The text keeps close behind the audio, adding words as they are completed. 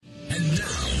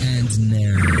And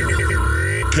now,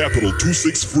 Capital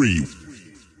 263.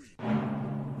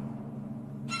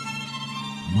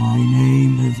 My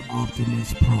name is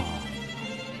Optimus Prime.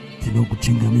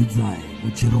 Tinokuchingamizai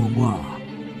muchirongwa.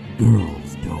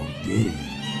 Girls don't get it.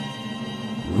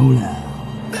 Roll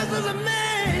out. This is a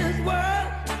man's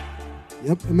world.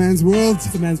 Yep, a man's world.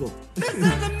 It's a man's world. This is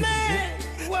a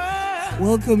man's world.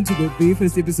 Welcome to the very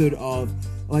first episode of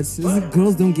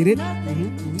Girls Don't Get It.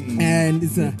 And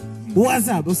it's what's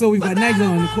up? So we've got Nigel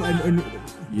on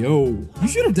yo. You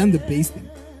should have done the bass thing.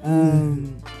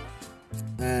 And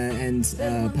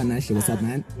Panashe, what's up,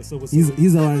 man? What's up?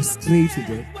 He's our stray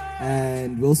today.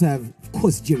 And we also have, of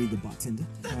course, Jerry the bartender.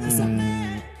 What's up,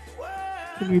 man?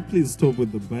 Can we please stop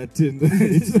with the bartender?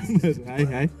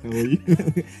 Hi, how are you?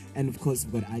 And of course,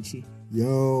 we've got Archie.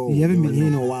 Yo. You haven't been here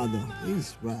in a while, though.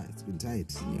 It's right. It's been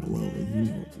tight. Yeah, well, you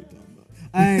know what you're talking about.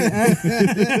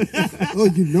 Oh,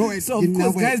 you know it. So, of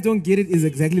course, Guys Don't Get It is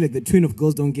exactly like the twin of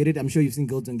Girls Don't Get It. I'm sure you've seen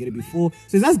Girls Don't Get It before.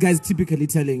 So it's us guys typically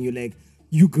telling you, like,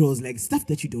 you girls, like, stuff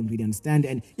that you don't really understand.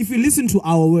 And if you listen to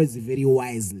our words very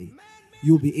wisely,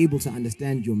 you'll be able to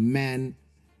understand your man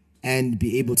and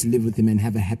be able to live with him and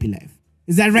have a happy life.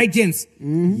 Is that right, gents?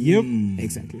 Mm-hmm. Yep.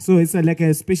 Exactly. So it's like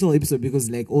a special episode because,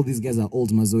 like, all these guys are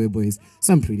old Mazoe boys.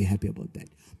 So I'm pretty happy about that.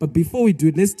 But before we do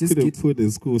it, let's just put a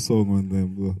school song on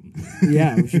them, bro.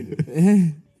 Yeah, we should.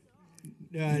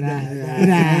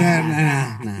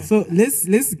 Nah. So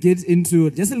let's get into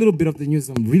just a little bit of the news.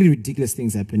 Some really ridiculous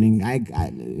things happening.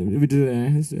 We do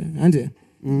it.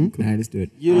 Alright, let's do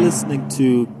it. You're listening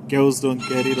to Girls Don't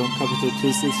Get It on Capital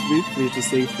 263. Free to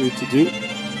say, free to do.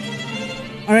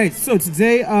 Alright, so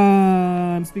today,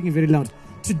 I'm speaking very loud.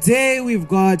 Today we've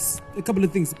got a couple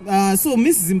of things. So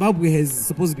Miss Zimbabwe has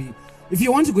supposed to be. If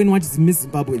you want to go and watch Miss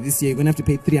Zimbabwe this year, you're gonna have to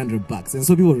pay $300, and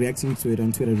so people are reacting to it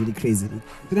on Twitter really crazily.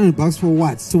 $300 for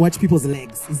what? To watch people's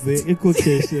legs. It's the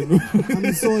eco-cation.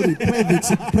 I'm sorry,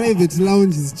 private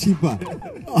lounge is cheaper.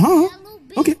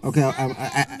 Okay.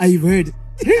 I've heard.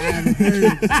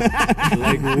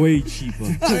 Like way cheaper.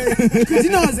 Because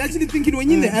I was actually thinking when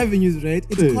you're in the avenues, right?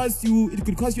 It could cost you a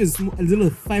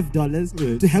little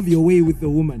 $5 to have your way with the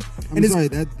woman. I'm sorry,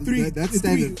 that's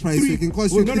standard price. It can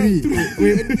cost you $3.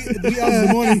 3 hours in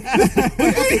the morning.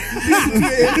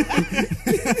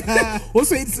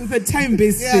 Also, it's a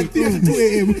time-based thing. 2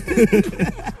 a.m.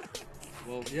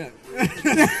 Well, yeah.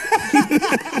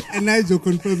 And Nigel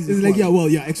confirms it's like,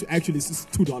 actually, it's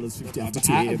 $2.50 after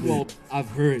 2 a.m. Well, I've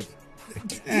heard.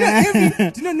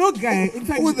 No guy. In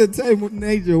fact, all the time when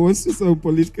Nigel wants to sound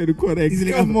politically correct. He's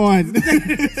like, come on. But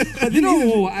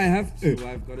I have to.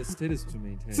 I've got a status to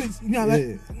maintain. So,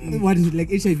 what is it, like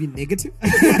HIV negative? Of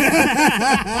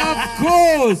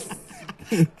course.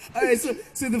 Alright, so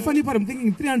the funny part, I'm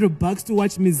thinking $300 to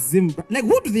watch Miss Zim. Like,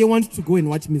 who do they want to go and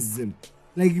watch Miss Zim?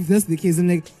 Like, if that's the case, I'm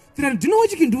like, do you know what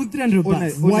you can do with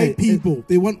 $300? White people.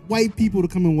 They want white people to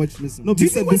come and watch Miss Zim. No,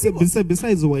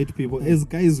 besides white people, as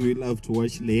guys, we love to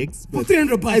watch legs. For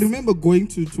 $300. I remember going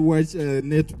to watch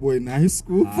netball in high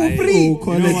school for free.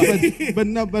 College, but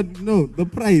no, the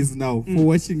price now for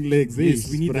watching legs. Yes,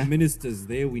 we need the ministers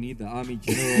there. We need the army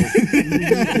general. We need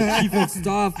the chief of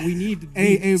staff. We need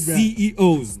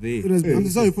CEOs there. I'm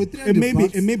sorry, for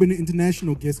 $300. And maybe an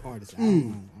international guest artist.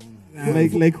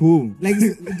 Like who? Like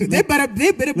they better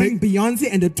bring Beyonce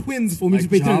and the twins for me to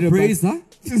pay $300. Huh?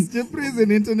 Just praise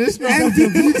an international. And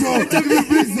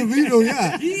Davido,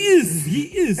 yeah. He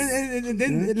is. And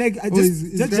then Ja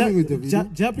plays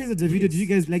the video. Did you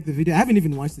guys like the video? I haven't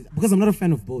even watched it because I'm not a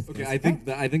fan of both. Okay, I think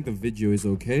the video is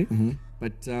okay.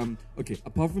 But okay,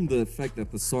 apart from the fact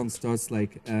that the song starts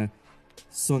like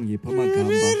song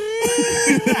Yepamagamba.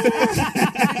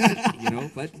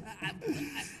 But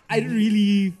I don't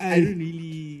really.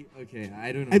 Okay,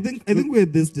 I don't know. I think we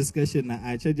had this discussion now,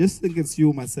 Archie. I just think it's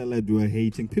you, Marcella, who are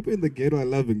hating. People in the ghetto are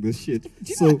loving this shit. I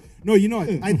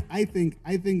think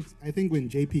when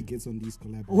JP gets on these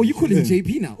collaborations. Oh, you call him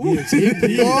JP now? Yeah,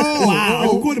 JP. Wow. I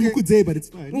would call him Kuze, but it's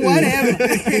fine. Whatever.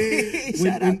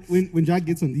 When Jack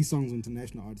gets on these songs with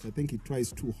international artists, I think he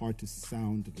tries too hard to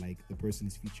sound like the person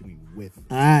he's featuring with.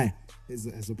 Aye.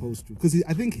 As opposed to, because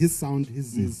I think his sound,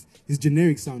 his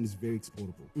generic sound is very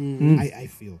exportable. I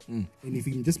feel, and if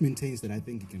he just maintains that, I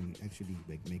think he can actually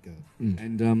like make a.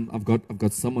 And I've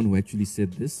got someone who actually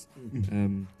said this.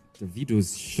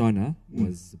 Davido's Shona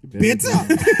was Better.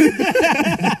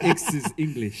 X's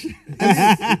English.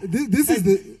 This is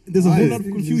the. There's a whole lot of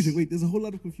English. confusion. Wait, there's a whole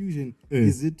lot of confusion.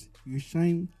 Is it you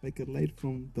shine like a light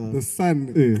from The sun,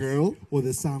 Yeah. girl. or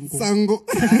the sango?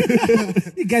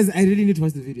 Sango. You guys, I really need to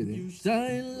watch the video then. You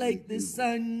shine like the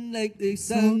sun, like the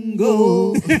sun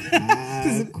goes.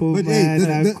 But hey,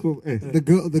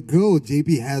 the girl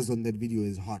JB has on that video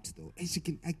is hot though. And she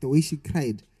can act the way she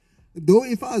cried. Though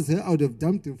if I was her, I would have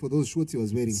dumped him for those shorts he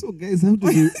was wearing. So guys, how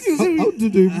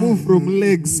did we move from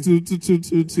legs to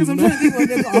Because I'm trying to think,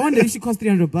 like, I wonder if she cost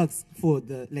 $300 for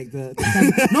the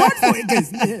not for it, guys.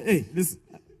 Hey, listen.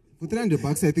 For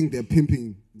 $300, I think they're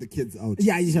pimping the kids out.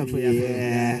 Yeah, I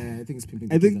think it's pimping.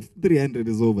 I think 300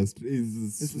 is over.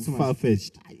 Is too much. far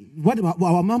fetched. What about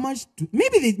our mamas?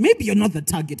 Maybe you're not the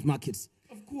target market.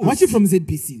 Of course. Watch it from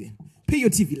ZBC then. Pay your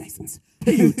TV license.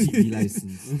 Pay your TV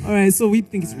license. All right, so we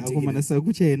think it's ridiculous. Of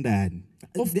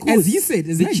course. As you said,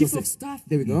 as The Nigel chief said. of staff,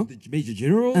 There we go. the major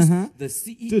generals, the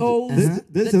CEOs, Dude,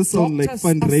 that the just sound like doctors,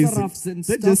 fundraising. Asarafs and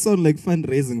That stuff. just sound like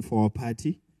fundraising for a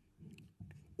party.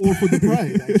 Or for the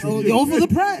prize, actually. All for the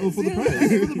prize. Or for the Yeah, prize.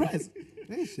 all for the prize.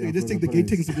 You just take the gate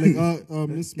tickets and be like,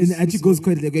 Miss. And Archie goes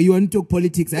quite like, you want to talk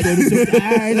politics? I don't want to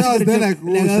talk. they're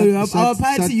like, our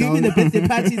party, shut you mean the down. birthday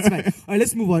party? It's fine. All right,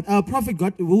 let's move on. Prophet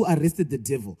got who arrested the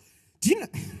devil. Do you know?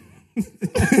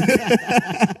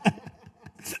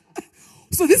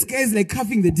 So this guy is like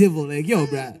cuffing the devil, like, yo,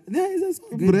 bruh. That's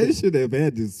good, Bray should have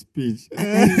had his speech.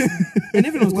 and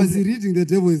everyone Was he reading the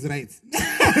devil is right?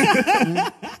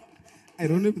 I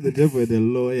don't know if the devil had a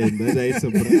lawyer in that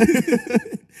item.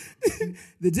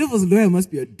 The devil's lawyer must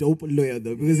be a dope lawyer,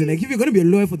 though, because like if you're gonna be a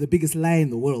lawyer for the biggest lie in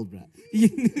the world, bruh.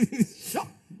 So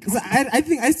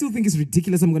I still think it's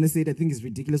ridiculous. I'm gonna say it. I think it's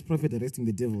ridiculous. Prophet arresting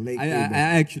the devil. Like, I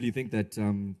actually think that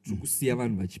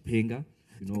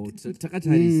you know,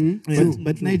 takatarisa.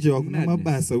 But Nigel,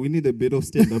 Madness. we need a bit of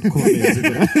stand-up comedy.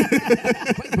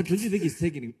 But don't you think he's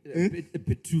taking it a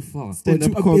bit too far?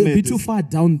 Stand-up a comedy. bit too far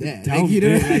down there. Down like, you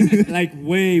there, know? like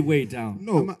way down.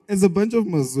 No, as a bunch of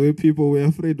Mazwe people, we're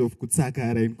afraid of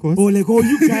Kutsakara in court. Oh, like,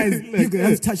 you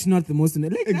guys touch not the most in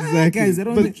it. Like, Exactly. guys, I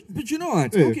don't. But you know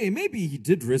what? Okay, maybe he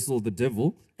did wrestle the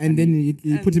devil. And then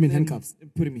you put him in handcuffs.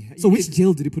 Put him in. So which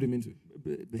jail did he put him into?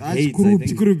 Hades, I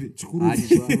think.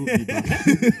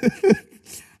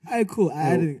 Alright, cool.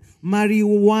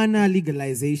 Marijuana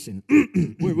legalization.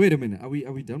 Wait a minute. Are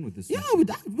we done with this? Yeah, we're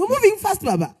moving fast,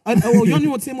 Baba. You want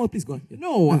to say more? Please go on.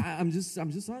 No, I'm just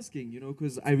asking, you know,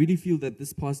 because I really feel that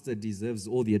this pastor deserves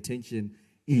all the attention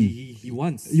he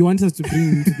wants. You want us to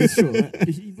bring him to the show?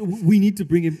 Right? We need to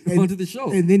bring him onto the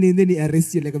show. And then he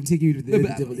arrests you like I'm taking you to the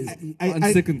devil is. On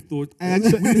second thought, We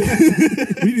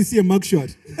need to see a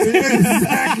mugshot.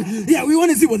 Yeah, we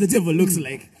want to see what the devil looks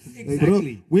like.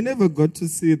 exactly. Bro, we never got to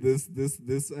see this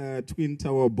Twin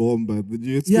Tower bomber. Did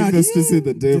you expect us to see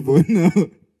the devil? No.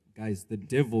 Guys, the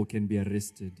devil can be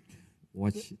arrested.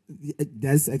 Watch. I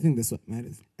think that's what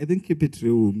matters. I think Keep It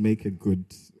Real will make a good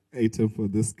item for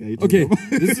this guy. Okay,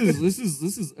 this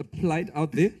is applied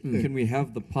out there. Can we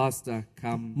have the pastor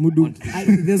come? Onto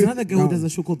the There's another guy who does a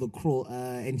show called The Crawl,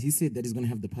 and he said that he's going to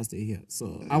have the pastor here.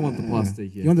 So I want the pastor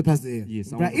here. you want the pastor here?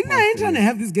 Yes, I Right? want the I ain't pastor trying to here.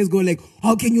 have these guys go like,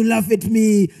 how can you laugh at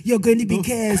me? You're going to be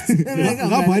cast. I'm like, oh,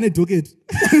 man.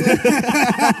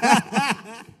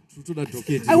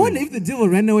 I wonder if the devil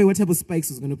ran away, what type of spikes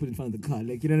was going to put in front of the car.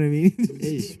 Like, you know what I mean?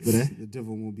 The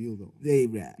devil mobile though. Hey,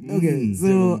 bruh. Okay,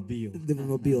 so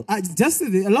Devilmobile. Just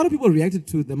a lot of people reacted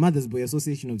to the Mother's Boy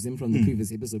Association of Zim from the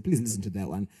previous episode. Please listen to that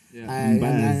one.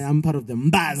 I'm part of the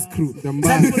Mbaz crew. Some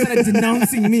people started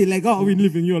denouncing me, like, oh, we're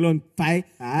leaving you alone. Bye.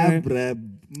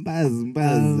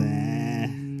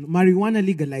 Marijuana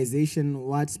legalization.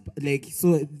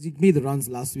 So it made the rounds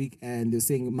last week, and they're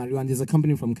saying marijuana. There's a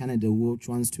company from Canada which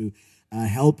wants to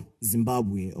help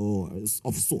Zimbabwe or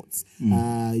of sorts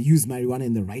use marijuana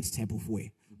in the right type of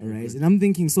way. All right, and I'm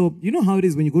thinking, so you know how it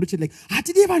is when you go to church, like,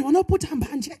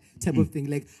 type of thing.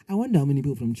 Like, I wonder how many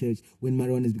people from church, when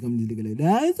marijuana is becoming illegal,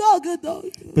 like, it's all good though.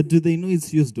 But do they know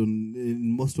it's used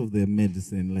in most of their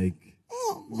medicine, like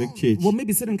big church? Well,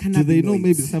 maybe certain cannabinoids. Do they know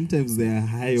maybe sometimes they are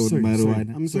high on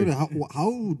marijuana? I'm sorry.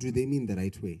 How do they mean the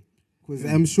right way? Because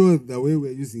I'm sure the way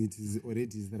we're using it is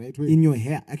the right way. In your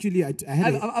hair. Actually, I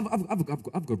had I've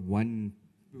got one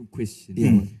question.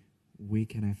 Yeah. Where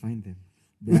can I find them?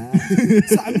 Bruh.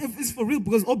 So I mean, it's for real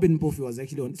because Oben Mpofu was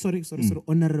actually on. Sorry,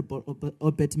 Honorable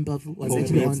Obet Mpofu was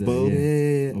actually on.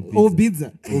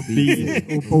 Obidza.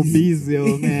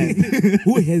 Obizio, man.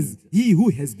 who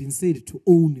has been said to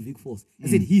own Vic Force. I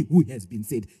said he who has been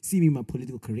said. See me my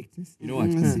political correctness. You know what?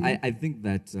 I think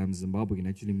that Zimbabwe can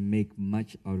actually make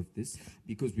much out of this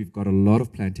because we've got a lot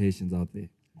of plantations out there.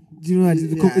 Do you know what?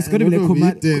 It's got to be like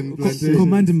Command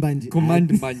Mbanje. Command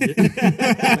Mbanje.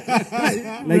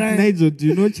 Like Nigel, do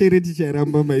you know Charity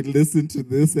Charamba might listen to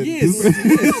this? And Yes.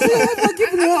 We're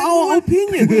giving our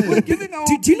opinion.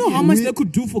 Do you know how much that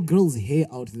could do for girls' hair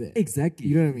out there? Exactly.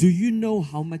 You know what I mean? Do you know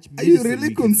how much Are you medicine really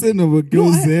we can concerned about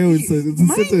girls' hair? It's a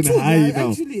Mine certain too, high now.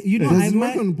 Actually, you know, Does I it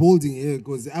work might. on balding here?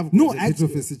 Because I've got No, a bit actually,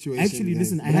 of a situation. actually,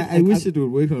 guys. listen, I wish it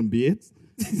would work on beards.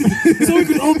 So we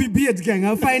could all be beard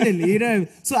gang. Finally, you know.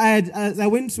 So I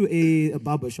went to a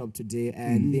barber shop today,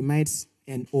 and they might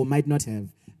or might not have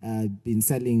been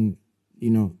selling,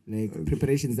 you know, like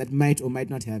preparations that might or might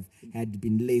not have had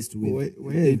been laced with.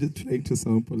 Why are you trying to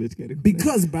sound politically correct?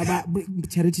 Because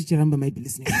Charity Charamba might be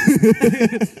listening.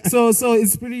 so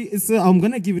it's pretty. I'm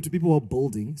gonna give it to people who are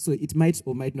balding. So it might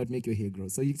or might not make your hair grow.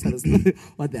 So you tell us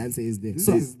what the answer is there.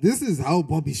 This is how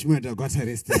Bobby Schmurder got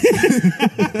arrested.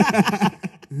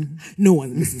 No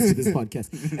one listens to this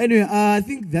podcast. Anyway, I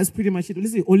think that's pretty much it.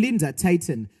 Listen, Olinda,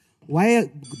 Titan. Why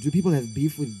do people have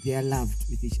beef with their loved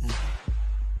with each other?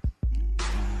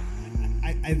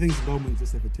 I think Zimbabweans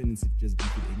just have a tendency to just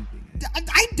beef with anything.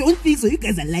 I don't think so. You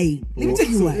guys are lying. Let me tell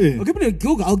you why. yeah. Okay, but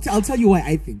go. I'll tell you why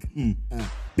I think.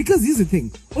 Because here's the thing.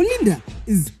 Olinda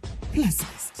is plus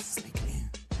size, just like me.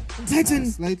 Titan.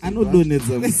 Slightly I know bad. don't need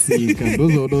some sick and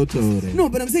those are not alright. No,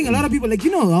 but I'm saying a lot of people, like,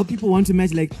 you know how people want to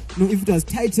match, like, no, if it was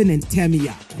Titan and Tammy,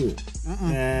 yeah, cool.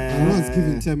 No one's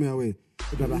giving Tammy away.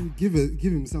 Give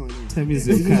him someone else. Tammy is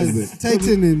your cousin.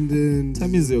 Titan and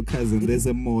Tammy is your cousin. There's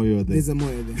a Moyo there. There's a more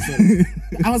there. So,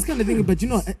 I was kind of thinking, but you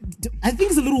know, I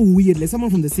think it's a little weird. Like someone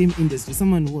from the same industry,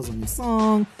 someone who was on your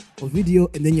song or video,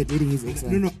 and then you're dating his ex.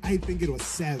 No, I think it was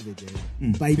savage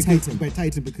By Titan. by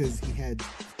Titan because he had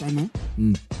Stunner.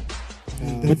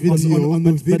 But video, on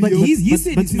the video. But he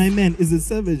said But it's my man, is it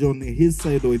Savage on his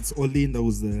side or it's Olinda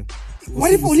who's the...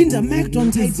 what if Olinda macked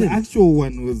on The Titan? actual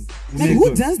one was... Like,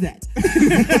 who does that?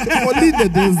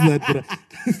 Olinda does that, bro.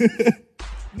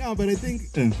 No, but I think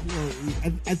Yeah.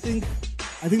 I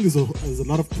think there's a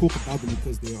lot of talk about them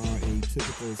because they are a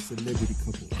typical celebrity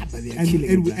couple. But they're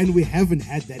killing it, And we haven't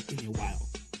had that in a while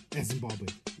as Zimbabwe.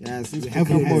 yeah, since We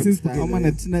haven't had Since since I'm on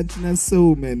a Tina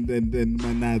So man and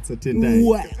Manats at Tendai.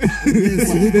 What?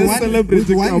 with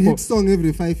one couple. hit song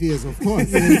every 5 years, of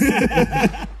course.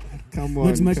 Come on.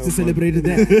 Not much come to on. celebrate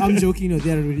there. I'm joking. No,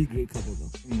 they're a really great couple though.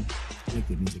 I like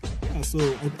their music. Yeah, so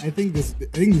I think it's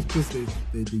just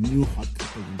the new hot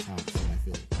couple in town. So I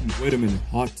feel Wait a minute.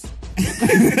 Hot.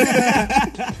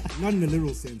 not in a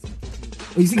literal sense.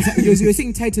 Oh, you're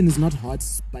saying Titan is not hot,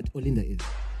 but Olinda is.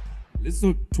 Let's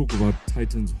not talk about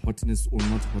Titan's hotness or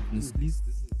not hotness, please.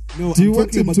 This is No, Do you I'm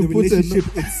want talking him about to the put a relationship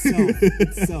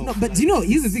itself? No, but you know,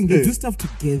 here's the thing. They do stuff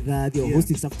together. They're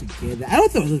hosting stuff together. I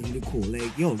thought it was really cool.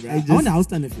 Like, yo, bro, I wonder how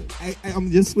Stunner feels. I'm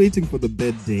just waiting for the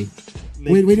bad day.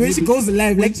 Like, When she goes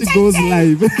live, when like, she goes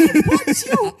live.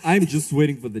 I'm just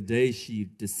waiting for the day she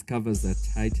discovers that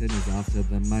Titan is after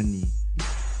the money.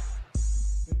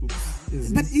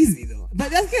 but easy though.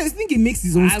 But I think he makes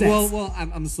his own stats. Well,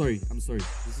 I'm sorry.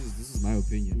 This is my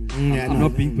opinion. Yeah, I'm no,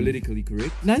 not being politically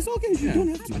correct. No, it's okay. You Yeah. don't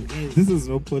have to. This is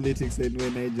no politics anyway,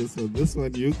 Nigel. So this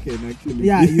one you can actually.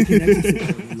 Yeah, you can actually say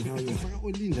that, you know,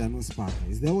 Olinda no spark.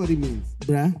 Is that what it means?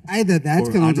 bruh. Either that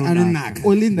Or cannot Anunnaki. Anunnaki.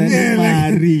 Olinda ne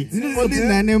mari.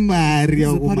 Olinda ne mari. This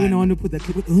is the part when I want to put that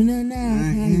clip with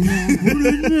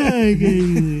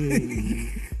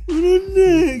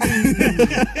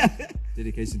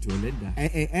Dedication to Olinda.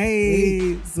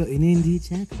 Hey. So in India,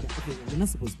 chat. We're not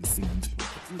supposed to be singing this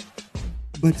podcast.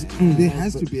 But there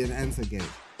has to be an answer, guys.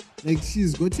 Like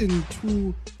she's gotten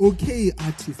two okay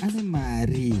artists. Ane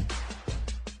mari.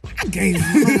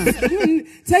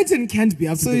 Titan can't be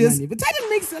up to So the yes, money, but Titan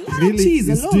makes a lot of Really, cheese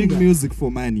he's alone. doing bruh. music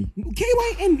for money.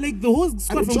 KYN, like the whole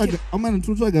squad from K- I'm gonna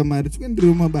try mari.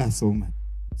 Tukendri mabaso man.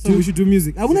 So we should do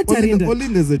music. I want to tell you that.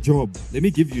 Olinda's a job. Let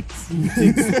me give you two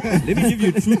things. Let me give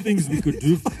you two things we could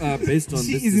do based on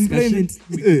She this is discussion. employment.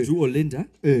 We could do Olinda.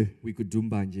 Eh. We could do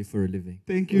Mbanje for a living.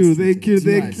 Thank you.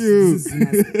 Nice.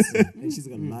 And she's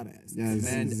got a lot of ass.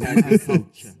 And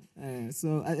culture.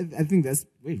 So I think that's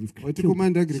we've What to killed.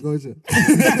 command agriculture?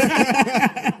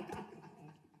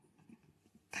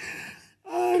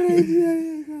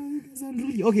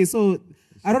 Okay, so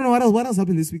I don't know what else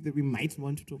happened this week that we might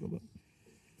want to talk about.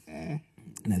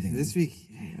 Nothing. This week.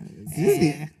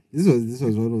 This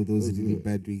was one of those really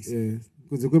bad weeks.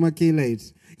 Because the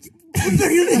Kay-lite.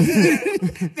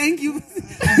 Thank you.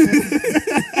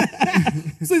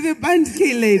 So they banned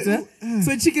Kay-lite.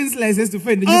 So chicken slice has to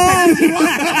find a new package.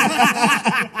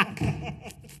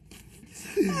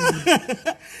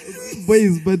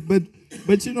 Boys, but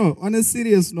But you know, on a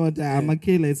serious note, my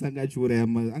Kay-lites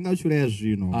angachuraya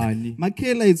zvino. My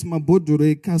Kay-lites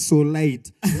mabhodhoro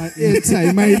Kay-lite, my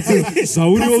airtime, my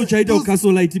Zvauri uchaita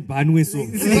Kay-lite Banwe so.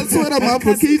 That's what I'm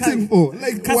advocating for.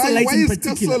 Like, why is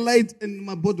Kay-lite and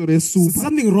mabhodhoro super?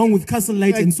 Something wrong with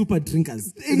Kay-lite and super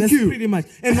drinkers. That's you. pretty much.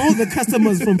 And all the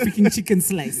customers from freaking Chicken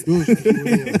Slice. Those are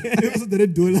the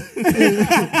red dollar.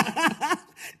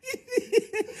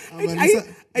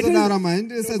 In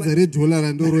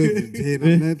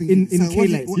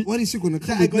Kay-lite. What is she gonna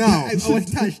come with now? I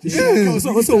was touched.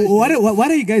 So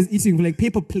what are you guys eating? Like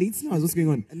paper plates now? What's going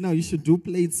on? No, you should do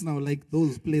plates now. Like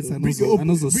those plates are Bring your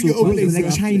own super. plates, like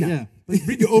bro. China. Yeah. But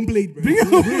bring your own plate, bro.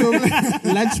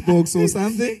 Lunchbox or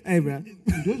something. Hey, bro.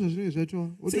 What is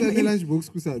the lunch box?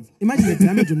 Imagine the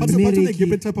damage on But the to like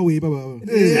give it away, baba. right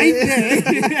there.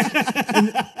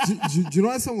 Do you know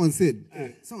what someone said?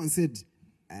 Someone said,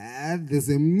 there's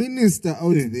a minister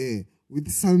out there with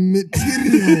some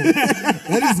material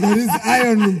that is got his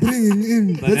iron bringing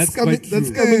in. That's coming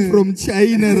from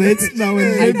China right now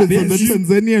and on the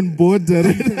Tanzanian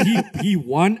border. He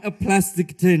won a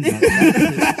plastic tender.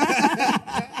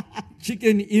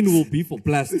 Chicken in will be for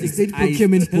plastic. State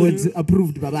procurement board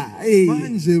approved, baba. Hey.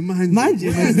 Manje.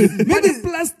 Maybe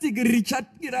plastic Richard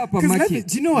it up a market.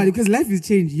 Do you know what? Because life is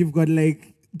changed. You've got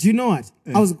like. Do you know what?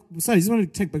 I just want to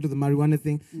check back to the marijuana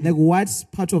thing. Like, what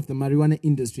part of the marijuana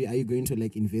industry are you going to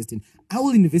like invest in? I will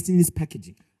invest in this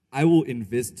packaging. I will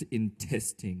invest in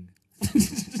testing.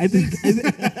 I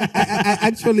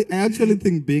actually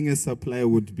think being a supplier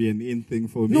would be an in thing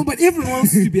for me. No, but everyone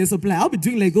wants to be a supplier. I'll be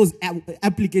doing like those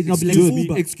applications. I'll be like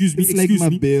Uber. Excuse me. It's like my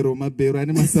bero. I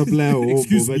need my supplier.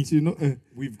 Excuse me. But you know,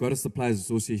 We've got a suppliers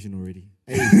association already.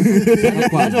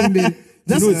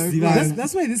 That's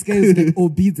why this guy is like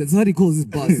obese. That's what he calls his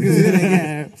boss.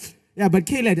 Yeah, but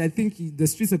Kay-lite, I think the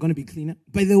streets are going to be cleaner.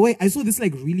 By the way, I saw this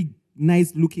like really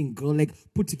nice looking girl like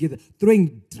put together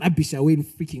throwing rubbish away in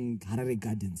freaking Harare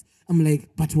Gardens. I'm like,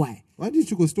 but why? Why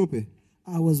did you go stop it?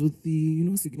 I was with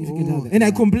the significant other, and I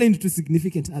complained to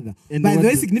significant other. And by the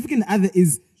way, significant other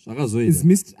is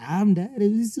Mr. I'm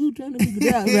still trying to figure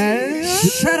it out, man.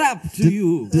 Shut up to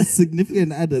you. The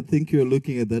significant other think you're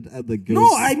looking at that other girl.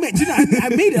 No, I made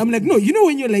it. I'm like, no, you know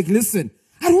when you're like, listen,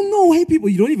 I don't know why people,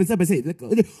 you don't even start by saying, I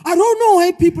don't know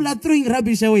why people are throwing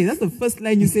rubbish away. That's the first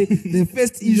line you say, the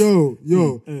first issue.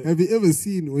 Have you ever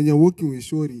seen when you're walking with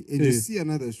Shorty and you see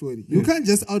another Shorty? You can't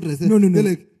just outright say, no. They're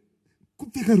like,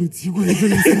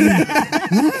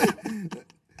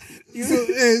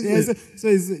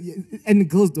 and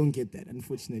girls don't get that,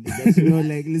 unfortunately. But,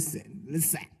 like, listen.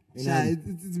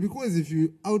 It's because if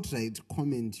you outright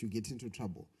comment, you get into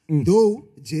trouble. Though,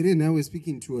 Jerry and I were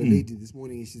speaking to a lady this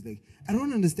morning, and she's like, I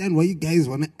don't understand why you guys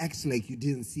want to act like you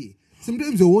didn't see.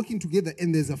 Sometimes you're walking together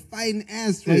and there's a fine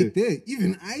ass right there.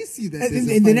 Even I see that.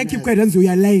 And then I keep quiet and say, you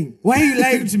are lying. Why are you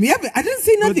lying to me? I didn't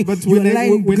say nothing. But when I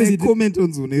comment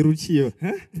on Zuneruchio,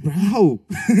 how?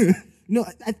 No,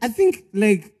 I think,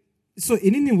 like, so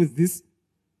in with this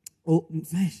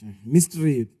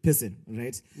mystery person,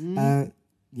 right?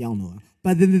 Y'all know her.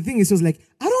 But then the thing is, she was like,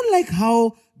 I don't like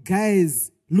how guys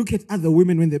look at other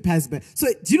women when they pass by. So,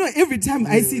 do you know, every time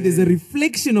I see there's a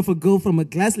reflection of a girl from a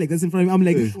glass like this in front of me, I'm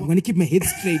like, I'm going to keep my head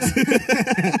straight.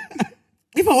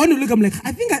 If I want to look, I'm like,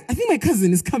 I think my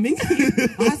cousin is coming.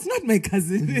 That's not my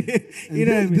cousin. You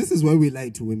know what I mean? This is why we lie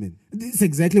to women. This is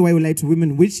exactly why we lie to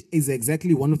women, which is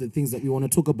exactly one of the things that we want to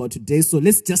talk about today. So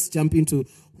let's just jump into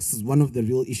this is one of the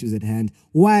real issues at hand.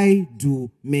 Why do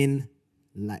men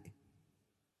lie?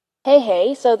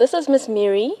 Hey, so this is Miss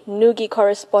Miri, Noogie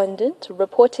correspondent,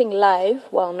 reporting live,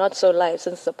 well, not so live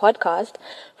since it's a podcast,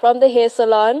 from the hair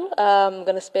salon. I'm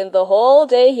going to spend the whole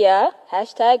day here,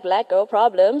 #Black Girl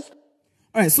Problems.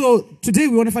 All right, so today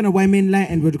we want to find out why men lie,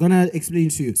 and we're going to explain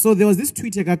to you. So there was this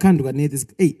tweet, someone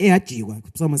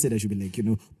said I should be like,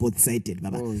 both-sided.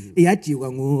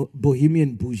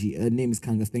 Bohemian Bougie, her name is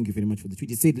Kangas, thank you very much for the tweet.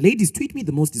 He said, ladies, tweet me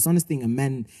the most dishonest thing a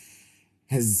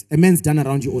man's done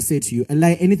around you or said to you. A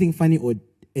lie, anything funny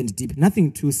and deep.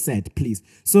 Nothing too sad, please.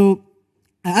 So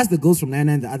I asked the girls from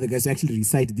 99 and the other guys to actually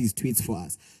recite these tweets for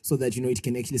us so that, it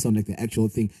can actually sound like the actual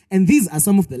thing. And these are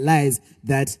some of the lies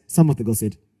that some of the girls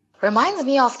said. Reminds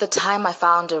me of the time I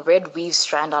found a red weave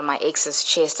strand on my ex's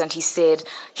chest and he said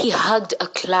he hugged a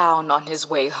clown on his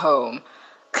way home.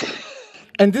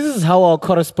 And this is how our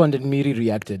correspondent Miri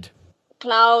reacted.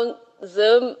 Clown,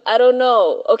 Zim, I don't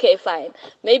know. Okay, fine.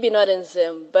 Maybe not in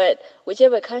Zim, but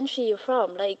whichever country you're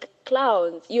from, like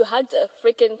clowns. You hugged a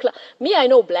freaking clown. Me, I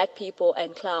know black people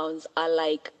and clowns are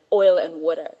like oil and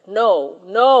water. No.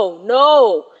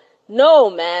 No,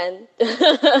 man.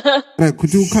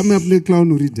 Could you come up with clown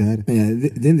uridara? Yeah,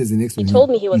 then there's the next one. He told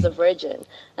me he was a virgin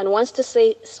and wants to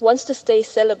stay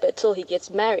celibate till he gets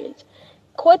married.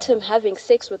 Caught him having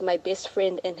sex with my best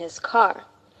friend in his car.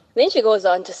 Then she goes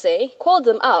on to say, called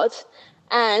him out,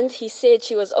 and he said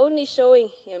she was only showing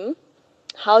him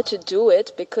how to do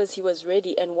it because he was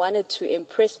ready and wanted to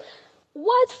impress.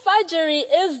 What fudgery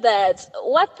is that?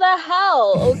 What the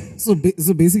hell? So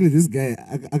basically, this guy,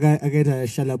 I got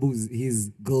Shalabu's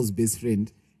his girl's best friend,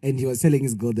 and he was telling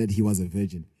his girl that he was a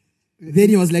virgin. Then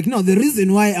he was like, "No, the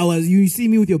reason why you see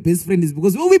me with your best friend is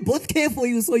because we both care for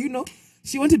you. So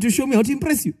she wanted to show me how to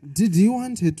impress you." Did you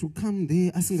want her to come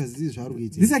there?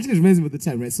 This actually reminds me of the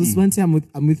time, right? So one time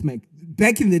I'm with my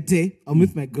back in the day, I'm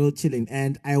with my girl chilling,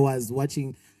 and I was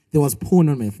watching. There was porn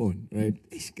on my phone, right?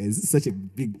 Guys, this is such a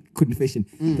big confession.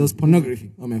 There was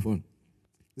pornography on my phone.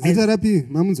 Is it therapy?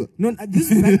 No,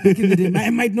 this is back in the day.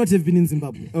 I might not have been in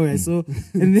Zimbabwe. All right, so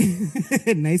and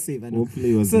then nice save.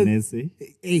 Hopefully, it was an essay.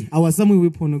 Hey, I was somewhere where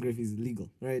pornography is legal,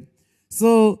 right?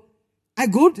 So I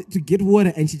go to get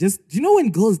water, and she just, do you know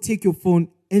when girls take your phone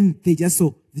and they just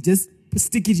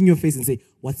stick it in your face and say,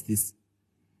 "What's this?"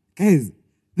 Guys,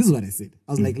 this is what I said.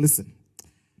 I was like, listen.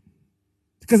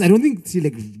 Because I don't think she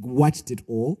watched it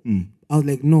all. I was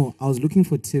like, no, I was looking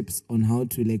for tips on how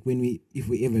to if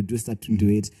we ever do start to do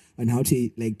it, on how to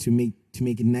to make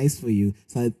it nice for you.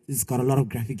 So it's got a lot of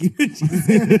graphic images.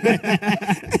 And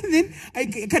then I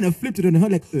kind of flipped it on her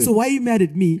like, so why are you mad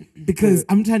at me? Because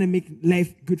I'm trying to make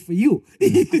life good for you.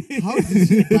 How did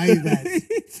she buy that?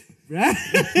 Right?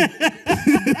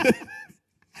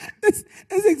 That's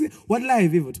what lie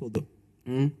have you ever told them?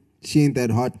 She ain't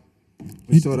that hot.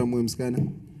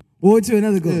 Or to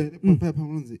another girl. What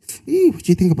do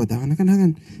you think about that one?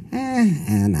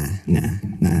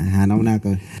 Nah.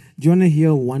 Do you want to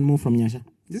hear one more from Nyasha?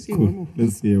 Let's hear one more.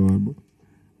 Let's hear one more.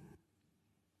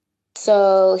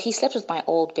 So he slept with my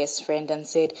old best friend and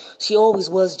said she always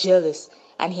was jealous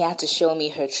and he had to show me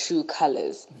her true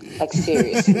colors. Like,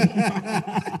 seriously.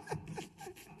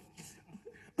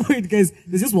 Wait, guys,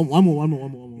 there's just one more.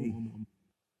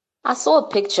 I saw a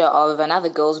picture of another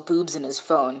girl's boobs in his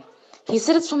phone. He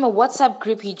said it's from a WhatsApp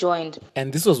group he joined.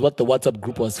 And this was what the WhatsApp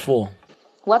group was for.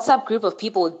 WhatsApp group of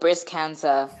people with breast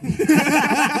cancer.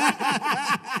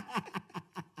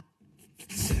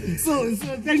 So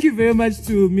thank you very much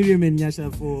to Miriam and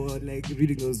Nyasha for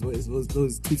reading those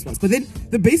tweets for us. But then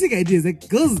the basic idea is that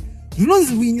girls, do not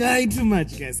we lie too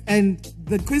much, guys. And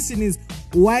the question is,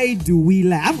 why do we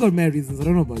lie? I've got my reasons. I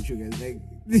don't know about you guys.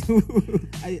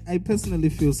 I personally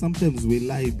feel sometimes we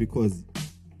lie because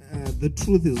the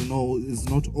truth is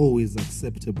not always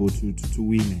acceptable to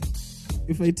women.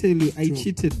 If I tell you I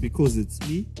cheated because it's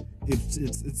me,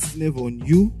 it's never on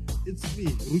you, it's me.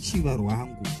 Ruchiva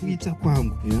rwangu, kuita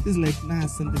kwangu. It's like, nah,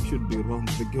 something should be wrong.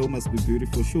 The girl must be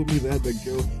beautiful. Show me the other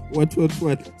girl. What.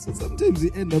 So sometimes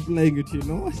you end up lying it, you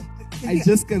know what? I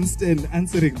just can't stand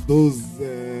answering those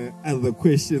other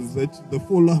questions, the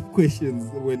follow-up questions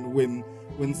when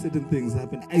certain things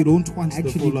happen. I don't want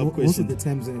the follow-up questions. Most of the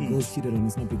times when a girl's cheated on,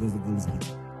 it's not because the girl is hot.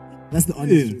 That's the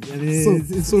honest truth. I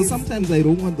mean, so sometimes I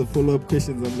don't want the follow-up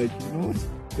questions. I'm like, you know what?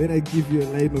 Then I give you a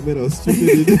lie no matter how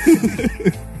stupid it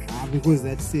is. Because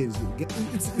that saves you.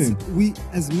 We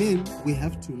as men, we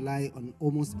have to lie on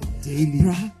almost a daily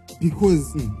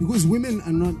because women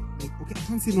are not I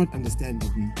can't say not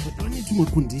understanding, but don't need too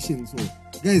much conditions. So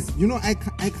guys, I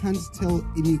can't tell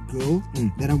any girl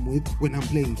that I'm with when I'm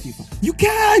playing FIFA. You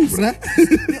can't.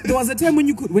 There was a time when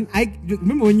you could.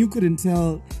 Remember when you couldn't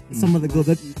tell some of the girls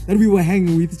that we were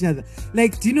hanging with each other.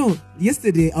 Like, do you know?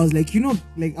 Yesterday I was like, I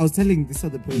was telling this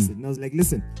other person, and I was like,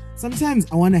 listen, sometimes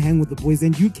I want to hang with the boys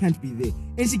and you can't be there.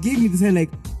 And she gave me this hand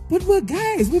like, but we're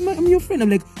guys. I'm your friend. I'm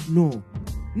like, no.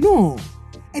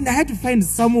 And I had to find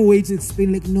some way to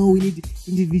explain, like, no, we need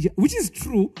individual, which is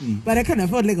true, but I kind of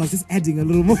felt like I was just adding a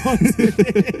little more.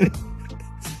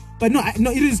 But no,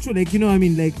 it is true. Like, I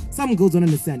mean, like, some girls don't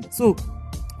understand. So,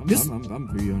 I'm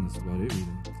pretty honest about everything.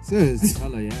 Seriously?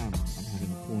 I'm having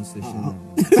a porn session.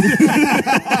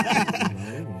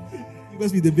 You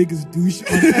must be the biggest douche.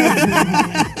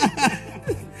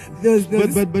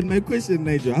 But my question,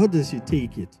 Nigel, how does she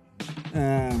take it?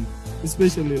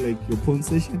 Especially like your porn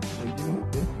session, like,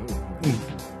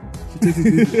 she takes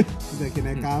it. She's like, "Can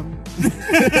I come?" She's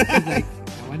like,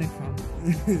 "I wanna come."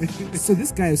 So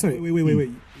this guy, sorry,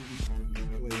 wait.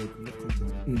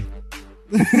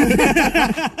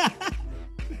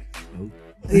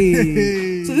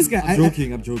 Hey. So this guy,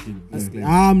 I'm joking. Disclaimer.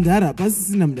 I'm Dara.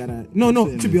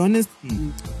 No. To be honest,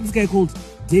 this guy called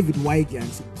David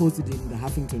Wygant posted in the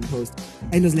Huffington Post,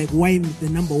 and it was like, why the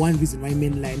number one reason why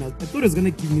men lie. And I thought it was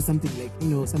gonna give me something like,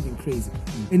 something crazy.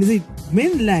 And he said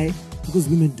men lie because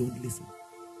women don't listen.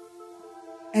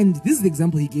 And this is the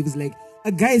example he gave. Is like,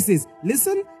 a guy says,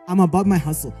 listen, I'm about my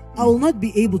hustle. I will not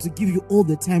be able to give you all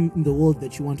the time in the world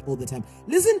that you want all the time.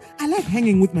 Listen, I like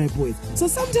hanging with my boys. So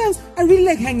sometimes I really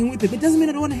like hanging with them. It doesn't mean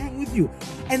I don't want to hang with you.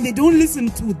 And they don't listen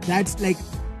to that, like,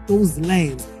 those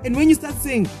lines. And when you start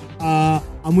saying,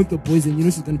 I'm with the boys and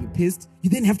she's going to be pissed, you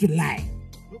then have to lie.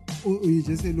 Or you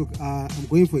just say, look, I'm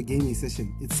going for a gaming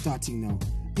session. It's starting now.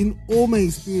 In all my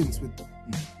experience with,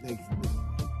 like,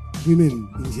 women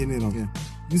in general,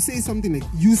 you say something like,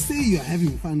 you say you're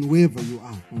having fun wherever you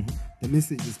are. The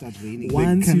messages start raining.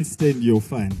 They can't stand your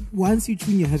fun. Once you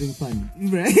tune, you're having fun,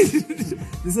 right?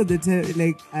 This is the time,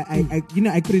 like, I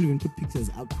couldn't even put pictures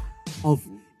up of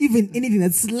even anything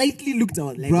that slightly looked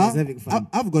out like I was having fun.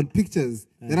 I've got pictures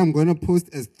that I'm going to post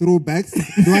as throwbacks,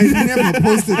 though I never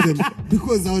posted them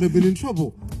because I would have been in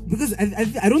trouble. Because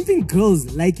I don't think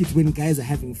girls like it when guys are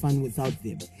having fun without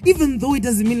them. Even though it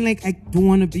doesn't mean like I don't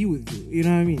want to be with you. You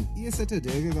know what I mean? Yes,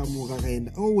 Saturday, we're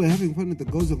having fun with the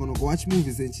girls, we're going to go watch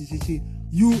movies and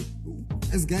You,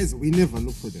 as guys, we never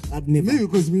look for them. I've never. Maybe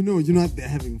because we know, they're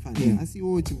having fun. Yeah. I see,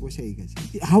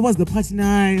 how was the party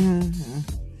night?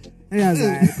 Yeah,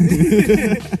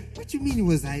 what do you mean it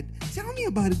was right? Tell me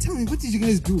about it. Tell me, what did you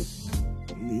guys do?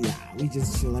 Yeah, we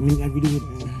just chill. I mean, I really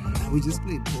we just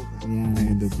played poker. Yeah,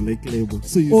 and the black label.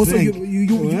 So you also drank. you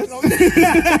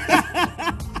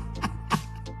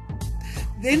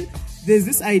Then there's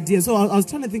this idea. So I was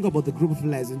trying to think about the group of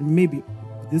lies, and maybe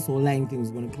this whole lying thing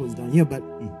is going to close down here. But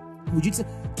would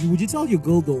you tell your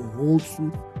girl the whole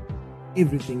truth,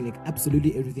 everything, like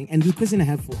absolutely everything? And the question I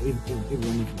have for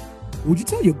everyone of you: would you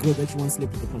tell your girl that you want to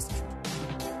sleep with a prostitute?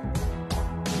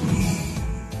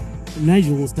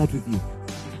 Nigel, we'll start with you.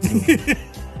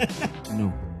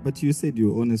 No. But you said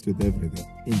you were honest with everything.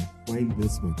 Yeah. Why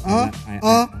this one?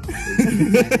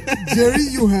 Jerry,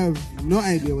 you have no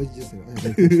idea what you just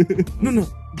said. No.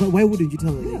 But why wouldn't you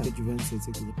tell her that you once had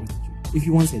sex with a prostitute? If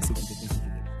you once had sex with a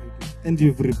prostitute. And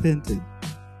you've repented.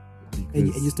 And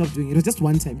you stopped doing it. It was just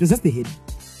one time. It was just the head.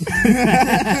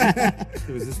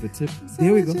 So is this the tip?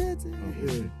 There we go.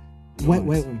 Why?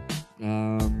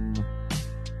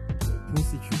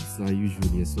 Prostitutes are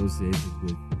usually associated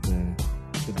with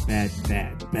the bad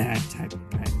type of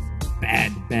guys.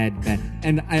 Bad.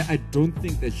 And I don't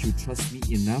think that she'll trust me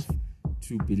enough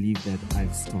to believe that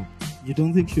I've stopped. You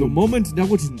don't think she'll... The moment that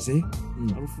was in say,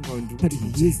 but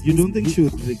you don't think she'll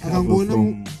recover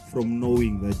from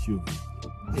knowing that you...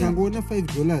 I can go on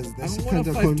 $5 that she can't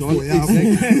account $5.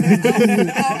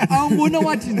 for. I'm gonna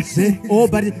watch it. Oh,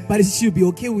 but she'll be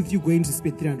okay with you going to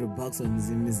spend $300 on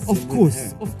Miss Of Zimbabwe.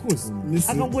 course.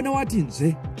 I'm gonna watch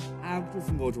it. I'm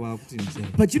talking about what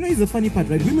happened. But it's the funny part,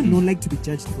 right? Women don't like to be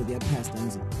judged for their past,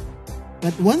 Anzi.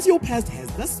 But once your past has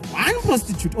this one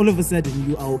prostitute, all of a sudden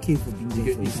you are okay for being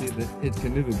there. You see that it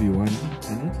can never be one,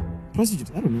 can it?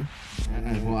 Prostitute, I don't know.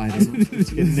 I don't know. It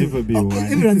can never be one.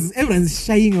 Everyone's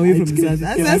shying away from this.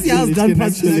 That's how it's done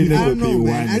prostitute. I don't know,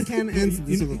 man. I can't answer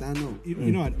this because I know.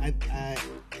 You know what?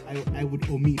 I would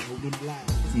omit. I wouldn't lie.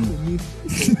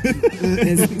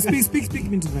 Speak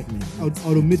into the mic, man. I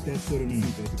would omit that sort of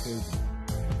feedback because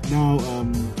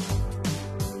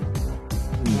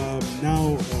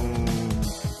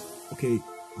okay,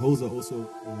 hoes are also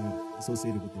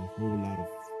associated with a whole lot of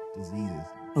diseases.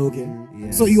 Okay.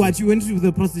 Yeah. So you went to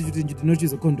the prostitute and you did not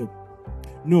use a condom?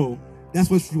 No, that's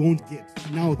what you won't get.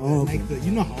 Now, okay.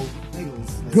 you know how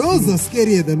girls are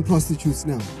scarier than prostitutes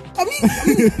now. I mean,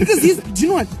 because do you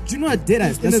know what?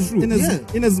 Deadass. That's true.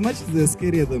 In as much as they're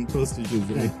scarier than prostitutes,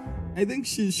 right? I think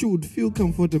she would feel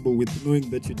comfortable with knowing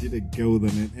that you did a girl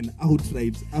than an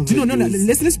outright. No.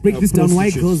 Let's break this down. Why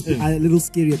girls are a little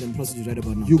scarier than prostitutes right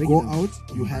about now? You go out,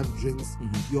 you have drinks.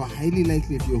 You are highly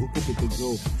likely, if you hook up with a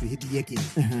girl, to hit yeke.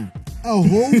 A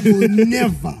hoe will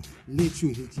never let you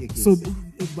hit yeke. So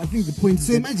I think the point.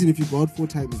 So imagine if you go out 4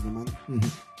 times in a month.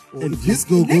 Or if this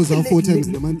girl goes out 4 times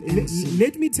in a month.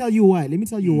 Let me tell you why.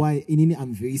 Why in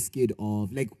I'm very scared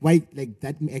of why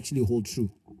that may actually hold true.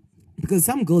 Because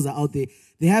some girls are out there,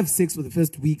 they have sex for the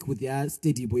first week with their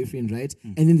steady boyfriend, right?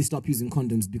 And then they stop using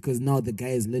condoms because now the guy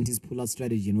has learned his pull-out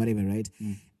strategy and whatever, right?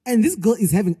 And this girl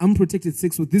is having unprotected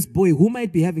sex with this boy who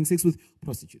might be having sex with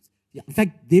prostitutes. Yeah, in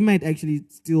fact, they might actually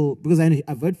still, because I know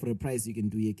I've heard for a price you can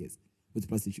do yekes with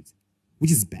prostitutes,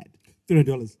 which is bad.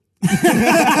 $300.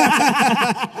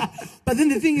 But then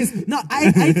the thing is, no,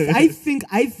 I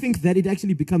think that it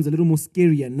actually becomes a little more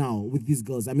scarier now with these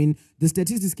girls. I mean, the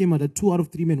statistics came out that 2 out of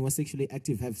 3 men who are sexually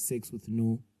active have sex with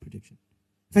no protection.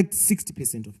 In fact,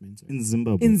 60% of men. Sorry. In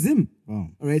Zimbabwe. In Zim. Wow.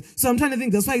 All right. So I'm trying to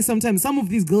think. That's why sometimes some of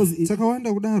these girls. Yeah,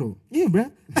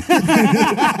 bruh.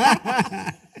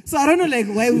 So I don't know, like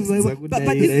why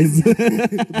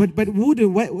but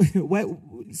wouldn't why?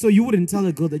 So you wouldn't tell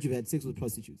a girl that you've had sex with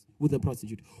a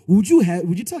prostitute. Would you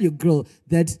tell your girl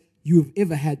that you've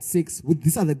ever had sex with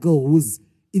this other girl who's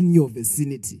in your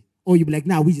vicinity? Or you'd be like,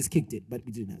 nah, we just kicked it, but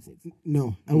we didn't have sex.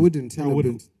 No, I wouldn't tell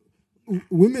her.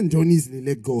 Women don't easily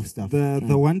let go of stuff.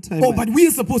 The one time. Oh, but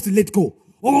we're supposed to let go.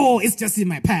 Oh, it's just in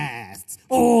my past.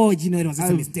 Oh, you know, it was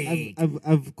just a mistake.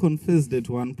 I've confessed at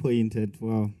one point that,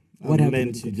 well, What I've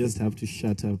happened? learned you just have to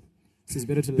shut up. So it's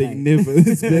better to They lie. never.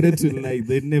 It's better to lie.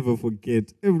 They never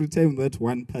forget. Every time that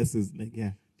one passes, like,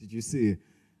 yeah, did you see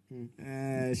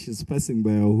her? She's passing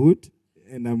by a hood,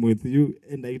 and I'm with you,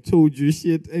 and I told you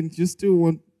shit, and you still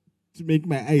want to make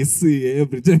my eyes see her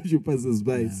every time she passes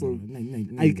by. So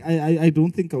I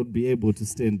don't think I would be able to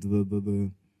stand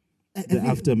the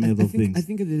aftermath of things. I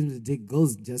think at the end of the day,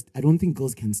 I don't think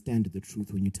girls can stand the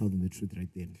truth when you tell them the truth right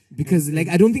then. Because,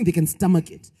 I don't think they can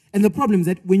stomach it. And the problem is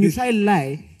that when you try to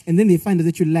lie, and then they find out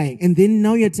that you're lying, and then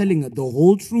now you're telling her the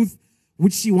whole truth,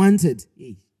 which she wanted,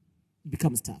 it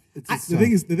becomes tough. The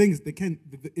thing is, they can't,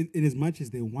 in as much as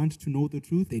they want to know the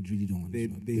truth, they really don't want to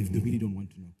know. They really don't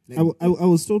want to know. I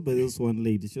was told by this one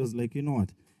lady, she was like, you know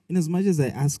what? In as much as I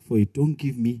ask for it, don't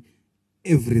give me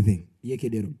everything.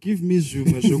 Give me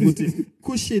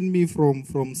cushion me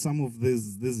from some of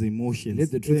these emotions.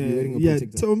 Let the truth be wearing a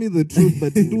protector. Tell me the truth,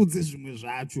 but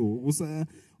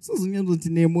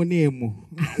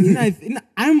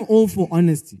I'm all for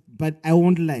honesty, but I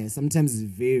won't lie. Sometimes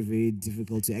it's very, very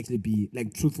difficult to actually be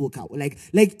truthful.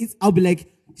 I'll be like,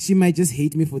 she might just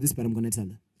hate me for this, but I'm gonna tell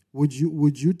her. Would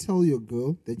you tell your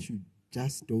girl that you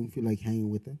just don't feel like hanging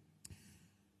with her?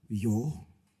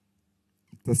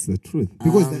 That's the truth.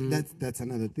 Because that's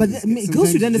another thing. But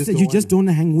girls should understand you just don't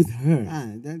hang with her.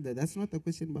 That's not the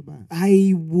question, Baba.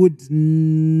 I would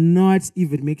not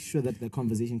even make sure that the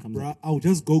conversation comes up. I'll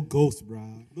just go ghost,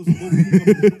 bruh. Go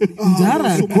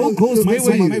ghost. My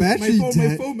battery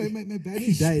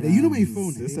died. You know my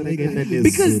phone.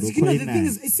 Because, the thing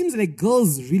is, it seems like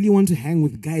girls really want to hang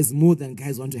with guys more than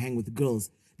guys want to hang with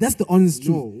girls. That's the honest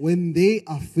truth. No, when they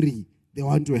are free, they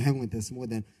want to hang with us more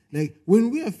than... when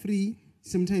we are free...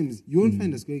 Sometimes you won't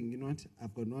find us going, you know what,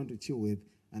 I've got no one to chill with,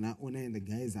 and Onai and the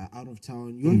guys are out of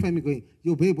town. You won't find me going,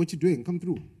 yo, babe, what you doing? Come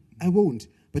through. I won't.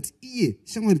 But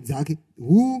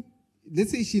who,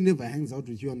 let's say she never hangs out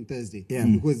with you on Thursday,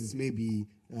 because it's maybe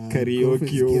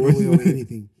karaoke or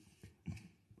anything.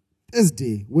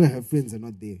 Thursday, where her friends are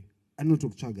not there, I don't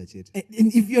talk chaga yet. And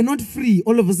if you're not free,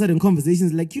 all of a sudden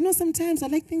conversations sometimes I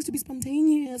like things to be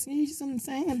spontaneous. You know what I'm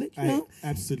saying? I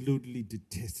absolutely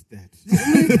detest that.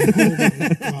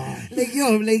 Oh my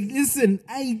God. Listen,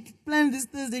 I planned this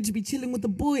Thursday to be chilling with the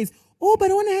boys. Oh, but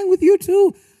I want to hang with you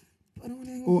too.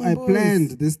 I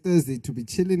planned this Thursday to be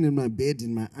chilling in my bed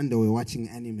in my underwear watching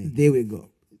anime. There we go.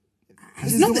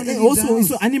 It's not that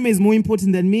so anime is more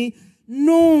important than me.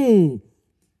 No.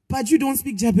 But you don't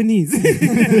speak Japanese. I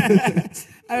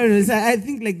don't know. So I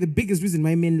think the biggest reason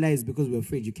why men lie is because we're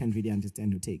afraid you can't really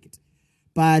understand or take it.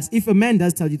 But if a man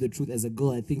does tell you the truth as a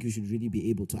girl, I think you should really be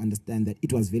able to understand that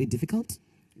it was very difficult.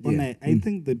 I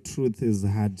think the truth is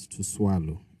hard to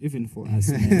swallow, even for us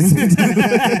men.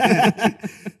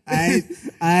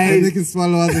 They can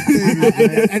swallow other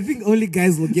things. I think only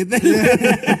guys will get that.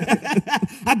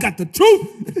 I got the truth.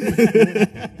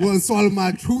 You want to swallow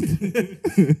my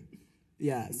truth?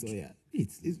 Yeah, so yeah.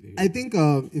 I think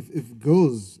if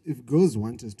girls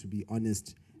want us to be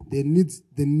honest, there needs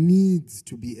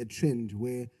to be a trend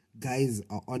where guys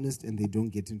are honest and they don't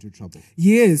get into trouble.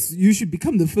 Yes, you should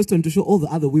become the first one to show all the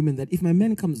other women that if my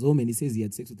man comes home and he says he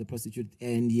had sex with a prostitute,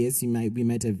 and yes, we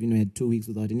might have had 2 weeks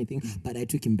without anything, but I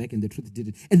took him back and the truth did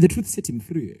it, and the truth set him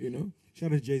free.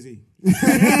 Shout out Jay-Z.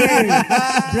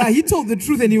 Bruh, he told the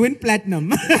truth and he went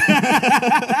platinum.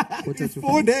 4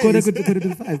 days. Quarter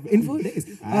to 5. In 4 days.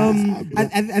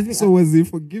 I think so was he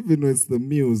forgiven, or it's the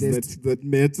Muse that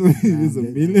met? He's a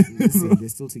million. They're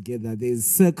still together. There's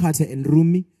Sir Carter and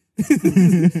Rumi. I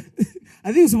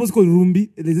think it's supposed to call Rumbi.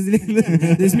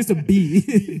 There's Mr. B.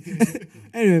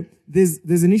 Anyway,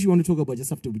 there's an issue I want to talk about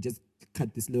just after we just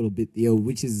cut this little bit here,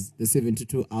 which is the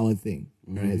 72-hour thing.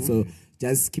 Right? So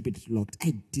just keep it locked.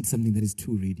 I did something that is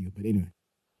too radio, but anyway.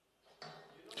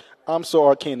 I'm so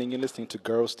arcane, and you're listening to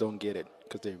Girls Don't Get It,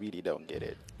 because they really don't get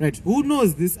it. Right. Who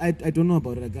knows this? I don't know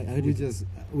about it. We just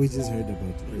heard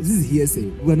about it. This is hearsay.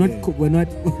 We're not.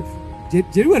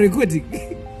 Jerry, we're recording.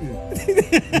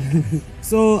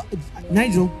 So,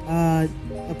 Nigel,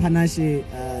 Panashe,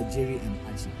 Jerry, and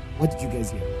Archie. What did you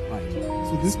guys hear? Right.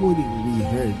 So this morning we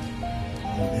heard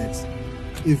that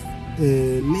if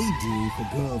a lady, if a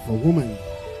girl, if a woman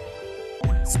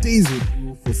stays with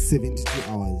you for 72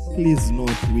 hours. Please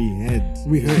note, we heard.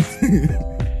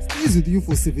 Stays with you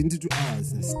for 72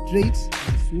 hours straight,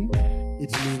 I assume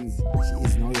it means she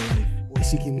is now your wife, or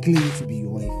she can claim to be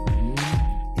your wife.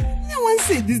 No one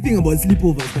said this thing about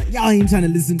sleepovers, but y'all ain't trying to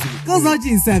listen to me. Girls Archie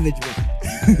is savage, bro.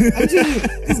 I'm telling you,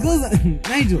 because girls are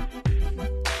Nigel.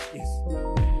 Yes.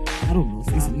 I don't know.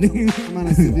 Say something.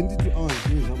 Man, 72 hours.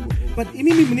 But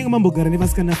Mimi Muninga Mambo Gara never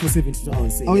scan for 72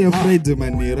 hours. Oh, you're afraid to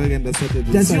man.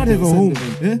 Does she not have a home?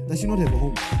 Does she not have a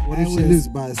home? What if she lives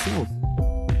by herself?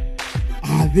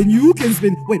 Then you can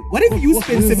spend. Wait, what if you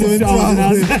spend 72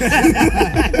 hours?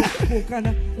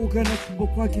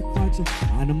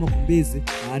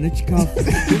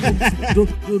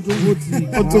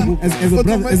 As a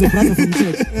brother from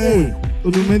church,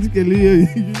 automatically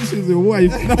she's a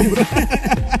wife.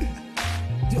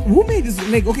 Who made this?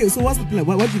 Like, okay, so what's the plan?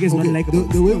 What do you guys not like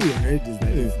about the way we heard is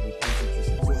that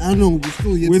I don't know,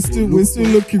 we're still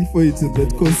looking for it in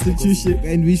that constitution,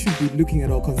 and we should be looking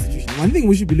at our constitution. One thing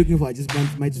we should be looking for, I just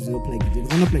might just not plug it in.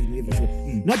 I'm not plugging it in for sure.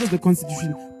 Not just the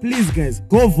constitution. Please, guys,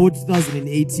 go vote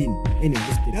 2018. Anyway,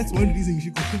 that's one reason you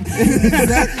should go.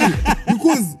 Exactly,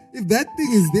 because if that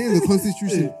thing is there in the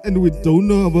constitution and we don't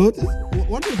know about it,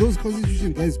 what are those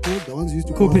constitution guys called? The ones used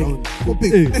to Copec.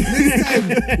 Next time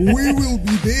we will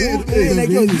be there. Like,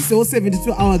 yo, this is all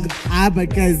 72 hours. But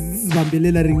guys, this is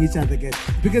bambelelaing each other, guys.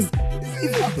 Because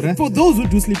for those who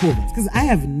do sleepovers, because I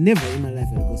have never in my life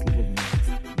ever go sleepover.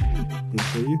 Good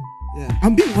for you. Yeah,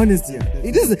 I'm being honest here.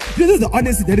 It is the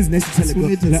honesty that is necessary.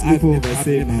 Why do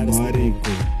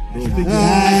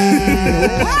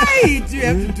you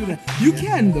have to do that? You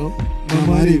can though.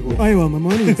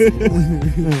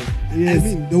 Yes. I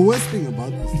mean, the worst thing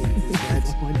about this thing is that,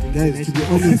 guys, to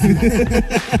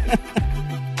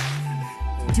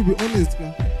be honest,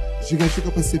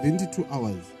 Shika for 72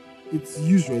 hours, it's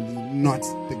usually not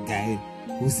the guy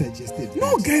who suggested.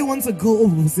 No guy wants to go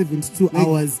over 72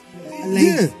 hours. Like,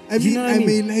 yeah, I mean, I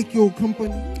may like your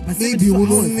company, but maybe we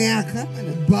don't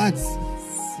but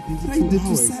Friday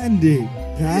to Sunday,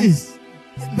 guys.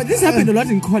 But this happened a lot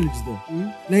in college, though.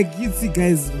 Like you'd see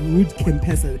guys would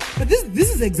campus, but this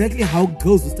is exactly how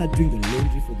girls will start doing the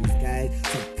laundry for this guy,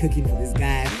 start cooking for this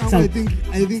guy. I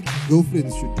think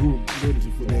girlfriends should do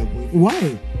laundry for their boyfriend.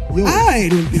 Why? Yo. I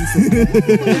don't think so.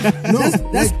 No,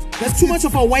 that's too much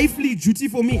of a wifely duty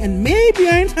for me, and maybe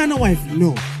I ain't trying a wife.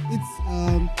 No,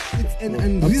 it's an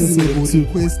unreasonable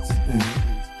request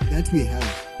that we have.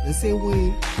 The same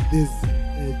way there's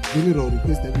a general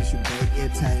request that we should buy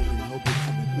airtime and help with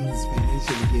other things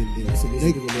financially here and there. So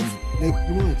like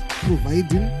you know what?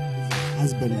 Providing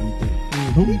husband with them.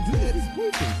 Don't we do that as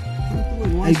boyfriends?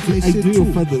 I do your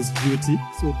father's duty.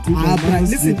 So do my but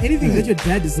listen, anything that your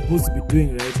dad is supposed to be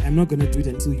doing, right? I'm not gonna do it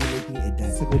until you make me a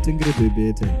dad. So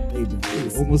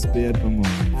almost bad, mama.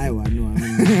 I know. I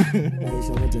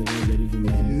shall not tell you that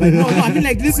information. But no, I mean,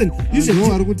 like, listen, you should.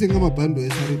 No, I'm going to take my bundle.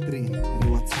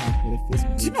 WhatsApp or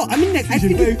Facebook. You know, I mean, like, I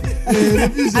think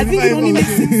it only makes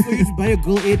sense for you to buy a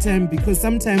girl airtime because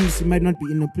sometimes she might not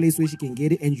be in a place where she can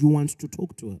get it, and you want to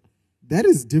talk to her. That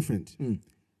is different.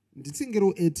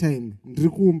 Nditsingero airtime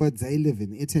ndirikumba dza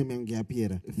 11 airtime yangu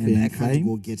yapera and I can't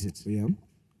go get it. Yeah.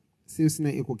 Sina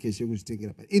eco cash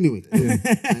yekuzvitengera, but anyway,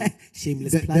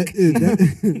 shameless plug.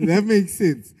 That makes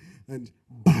sense.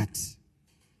 But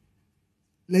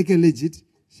like a legit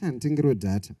shanditengero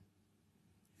data.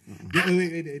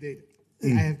 Wait. I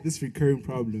have this recurring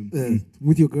problem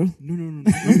with your girl. No, not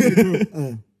with your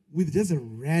girl. With just a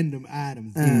random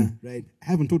Adams thing, right? I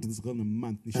haven't talked to this girl in a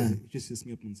month. She just hits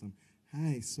me up on some.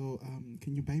 Hi, so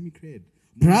can you buy me cred?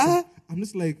 Bruh? I'm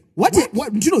just like, what?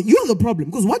 You know, you're the problem.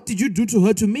 Because what did you do to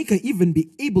her to make her even be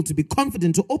able to be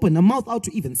confident to open her mouth out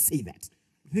to even say that?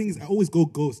 The thing is, I always go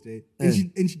ghost, and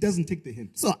she doesn't take the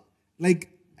hint. So, like,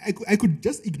 I could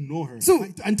just ignore her. So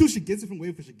until she gets it from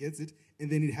wherever she gets it, and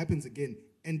then it happens again,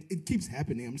 and it keeps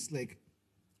happening. I'm just like,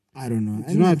 I don't know.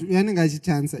 You know what? We haven't got a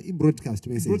chance. Broadcast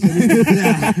message.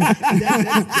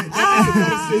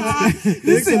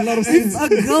 Listen, if a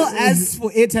girl asks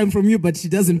for airtime from you, but she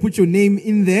doesn't put your name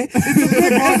in there,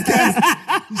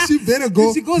 she better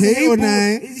go. She goes, hey,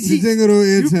 Onai,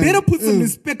 you better put some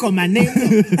respect on my name.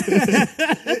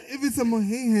 If it's someone,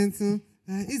 hey, handsome,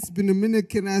 it's been a minute.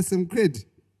 Can I have some cred?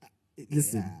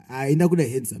 Listen, I'm not gonna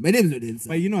handsome. My name is not handsome.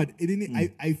 But you know what?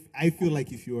 I feel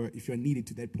like if you're needed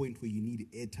to that point where you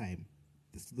need airtime,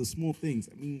 the small things.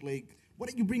 I mean, like,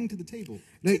 what are you bringing to the table?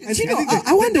 Like, I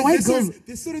wonder why girls.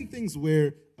 There's certain things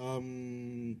where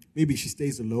maybe she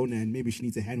stays alone and maybe she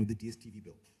needs a hand with the DSTV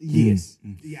bill. Yes.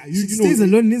 Yeah, she stays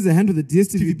alone, needs a hand with the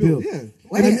DSTV bill. Yeah.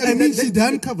 I mean, she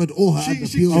done covered all her other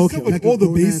She bills. covered Like all a the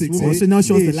grown-ass basics. woman. So now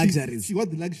she wants the luxuries. She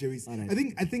wants the luxuries. All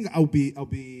right. I think I'll be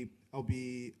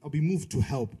moved to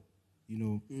help. You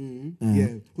know.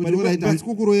 Yeah. But all right, dance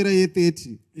kukuroera ye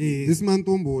 30. This month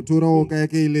tora oka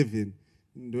yake 11.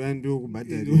 Yeah,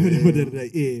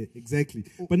 exactly.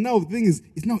 But now the thing is,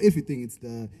 it's now everything. It's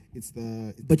the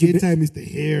daytime, it's the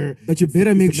hair. But you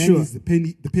better make sure the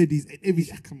pennies, and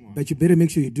everything. Come on. But you better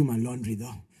make sure you do my laundry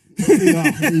though.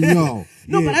 No.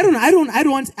 No, but I don't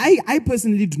want. I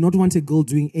personally do not want a girl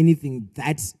doing anything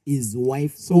that is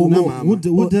wife. So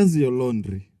who does your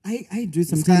laundry? I do it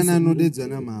sometimes.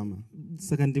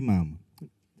 Sakandi mama.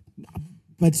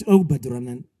 But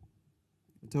Ranan.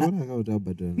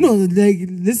 No, like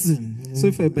listen. So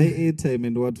if I buy airtime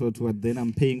and what, then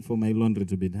I'm paying for my laundry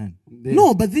to be done.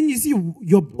 No, but then you see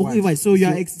your okay, right? So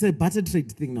you're it's a barter trade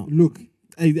thing now. Look,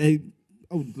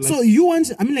 so you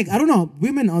want? I mean, like I don't know,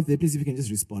 women out there, please, if you can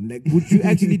just respond. Like, would you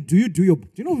actually do you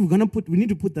know we need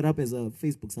to put that up as a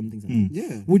Facebook something.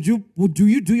 Yeah. Would you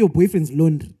do your boyfriend's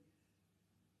laundry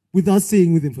without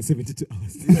staying with him for 72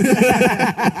 hours?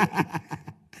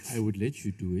 I would let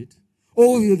you do it.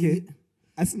 Oh, okay.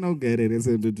 I still not get it.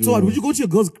 So what, would you go to your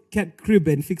girl's crib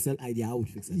and fix her? I would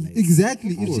fix her. Like,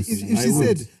 exactly. If she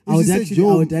said, I would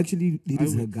actually lead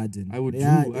her garden. I would do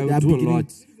a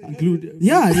lot. Included.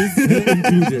 Yeah.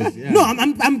 Included. Yeah. No,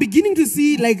 I'm beginning to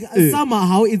see like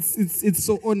somehow it's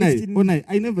so Onai,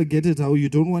 I never get it how you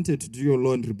don't want her to do your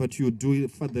laundry, but you do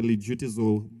fatherly duties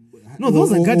or. No,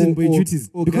 those are garden boy duties.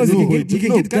 Because you can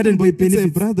get garden boy benefits.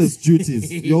 It's a brother's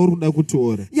duties.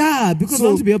 Yeah, because I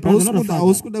want to be a brother, not a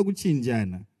father.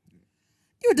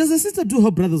 Does a sister do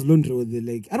her brother's laundry with the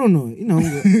like? I don't know. You know,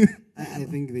 I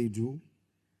think they do.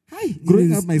 Hi.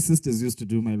 Growing up, my sisters used to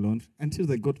do my laundry until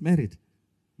they got married.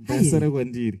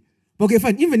 Okay,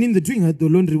 fine. Even in the doing the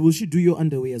laundry, will she do your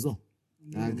underwear as well?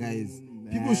 Guys.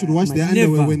 People should wash their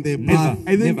underwear when they bath.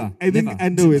 I think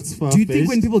underwear is far-fetched. Do you think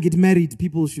when people get married,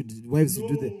 wives should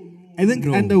do that? I think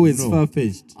underwear is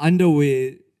far-fetched.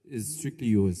 Underwear is strictly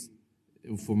yours.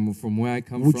 From where I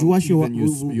come would from, you wash your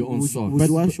own socks. Would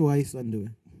you wash your wife's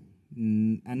underwear?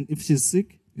 And if she's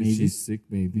sick,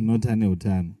 maybe. Not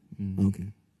Haneotan.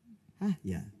 Okay.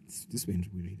 Yeah. This went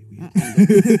really weird.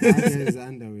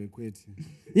 Underwear, quit.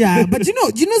 Yeah, but you know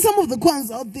some of the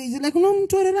ones out there, you're like, you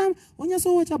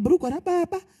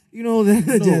know,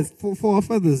 just for our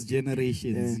father's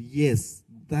generations, yes,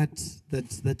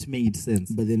 that made sense.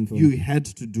 But then you had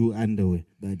to do underwear.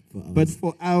 But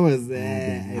for ours,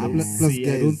 I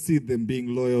don't see them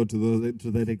being loyal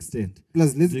to that extent.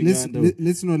 Plus,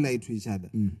 let's not lie to each other.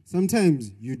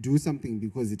 Sometimes you do something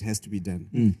because it has to be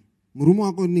done. Murumo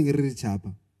wako ningiri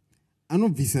chapa.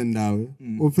 Anobvisa ndawe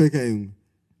opfeka imwe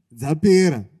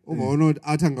dzapera ukaona kuti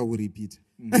atanga kurepeat.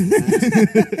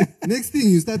 Next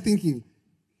thing you start thinking,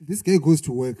 this guy goes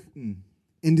to work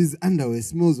and his underwear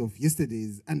smells of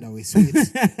yesterday's underwear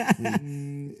sweat.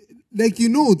 Like, you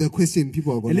know the question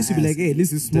people are going to ask. At least you'll be like, hey,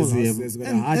 this is small house.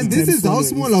 And this is how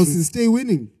small houses stay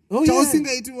winning. Oh, yeah. But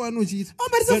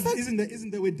it's a fact.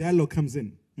 Isn't the way dialogue comes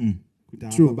in?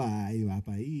 True. And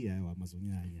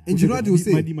you know what you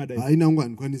say?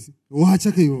 Watch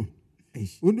you.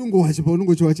 Undungowacha pa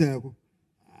unongochiwacha yako.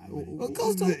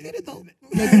 Girls don't get it though.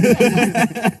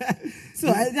 So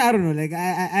I don't know. Like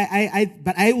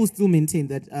but I will still maintain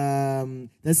that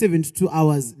that 72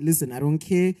 hours. Listen, I don't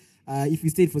care. If we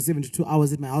stayed for 72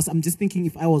 hours at my house, I'm just thinking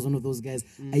if I was one of those guys,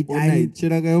 I get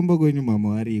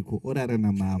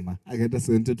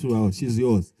 72 hours. She's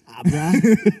yours. I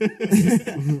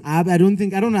don't know.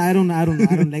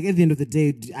 Like at the end of the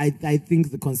day, I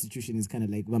think the constitution is kind of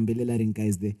like Bambelelaring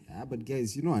guys there. But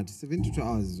guys, you know what? 72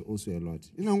 hours is also a lot.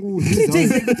 You know, 3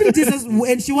 days, like 3 days,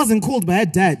 and she wasn't called by her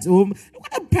dad. So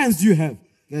what parents do you have?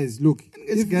 Guys, look.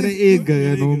 If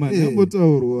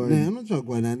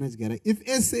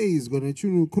SA is going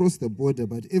to cross the border,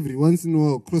 but every once in a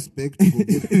while cross back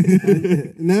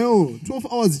to now 12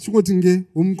 hours go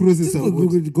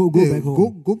back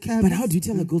home. Go camp. But how do you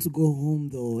tell a girl to go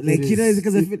home though? Like, you know,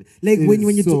 because I feel like when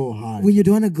you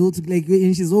don't want to go to, like,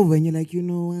 and she's over and you're like, you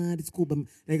know what, it's cool, but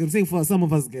like I'm saying, for some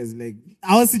of us guys, like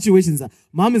our situations are,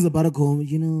 mom is about to go home,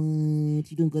 you know,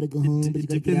 you don't gotta go home, but you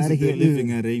gotta get out of here.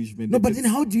 Living arrangement. No, but then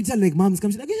how do you tell, like, mom's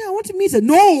comes, she's like, yeah, I want to meet her.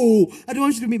 No, I don't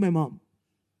want you to meet my mom.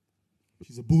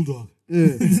 She's a bulldog.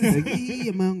 No,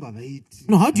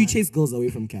 how do you chase girls away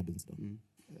from cabins though?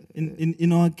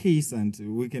 In our case, and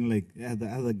we can like the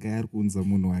other guy kunza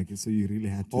munwake, so you really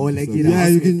have to. Oh, like you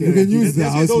can use the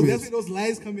house. That's where those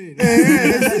lies come in.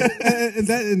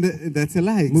 and that's a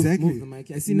lie, exactly. Move the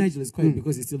mic. I see Nigel is quiet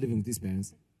because he's still living with his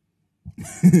parents.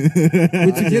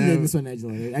 We're together in this one,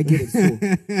 Nigel. I get it. So.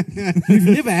 You've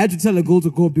never had to tell a girl to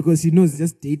go because he knows it's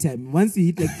just daytime. Once you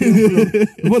hit like 10 o'clock,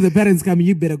 before the parents come,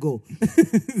 you better go.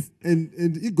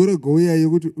 and you gotta go here.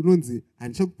 You go to Unonzi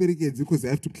and check perikeds because they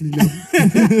have to clean up.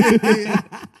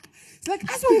 It's like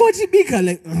as one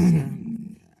like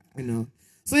you know.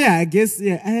 So yeah, I guess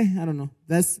I don't know.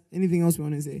 That's anything else we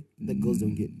want to say that girls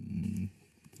don't get.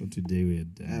 For today we're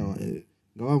done.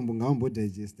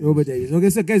 Okay,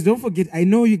 so guys, don't forget. I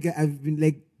know you guys have been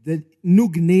like the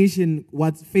Noog Nation.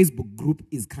 What Facebook group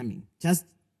is coming? Just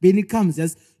when it comes,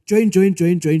 just join, so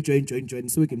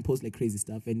we can post like crazy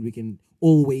stuff and we can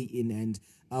all weigh in. And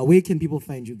where can people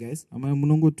find you guys? I'm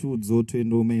going to Zoto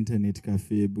and internet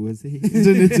cafe. Internet.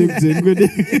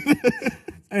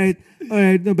 All right.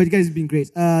 No, but you guys have been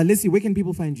great. Let's see. Where can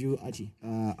people find you, Archie?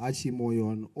 Archie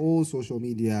Moyo on all social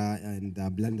media and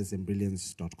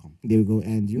blundersandbrilliance.com. There we go.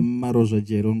 And you? Maroja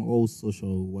Jer on all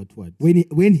social what?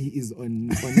 When he is on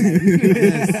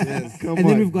yes. Come and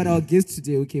then we've got our guest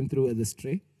today who came through as a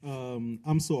stray.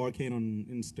 I'm so arcane on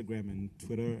Instagram and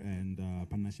Twitter and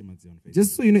Panashe on Facebook.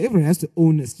 Just so you know, everyone has to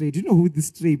own a stray. Do you know who the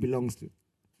stray belongs to?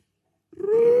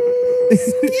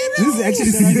 This is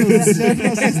actually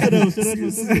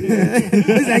This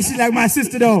is actually like my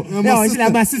sister though. Actually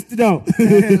like my sister though.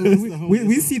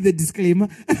 we see the disclaimer.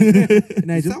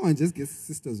 Nigel? Someone just gets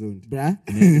sister zoned. Bruh.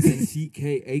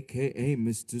 TK, aka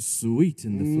Mr. Sweet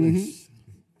in the flesh.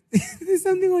 There's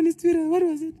something on his Twitter. What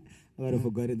was it? I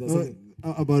forgot it.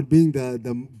 About being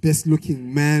the best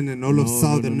looking man in all of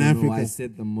Southern Africa. No, I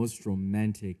said the most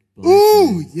romantic.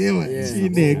 Oh, yeah. This is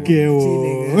great.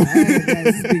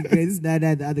 This is not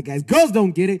the other guys. Girls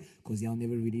don't get it because y'all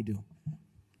never really do.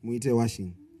 Muite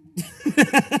washing.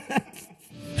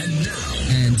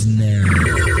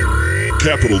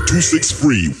 Capital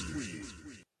 263.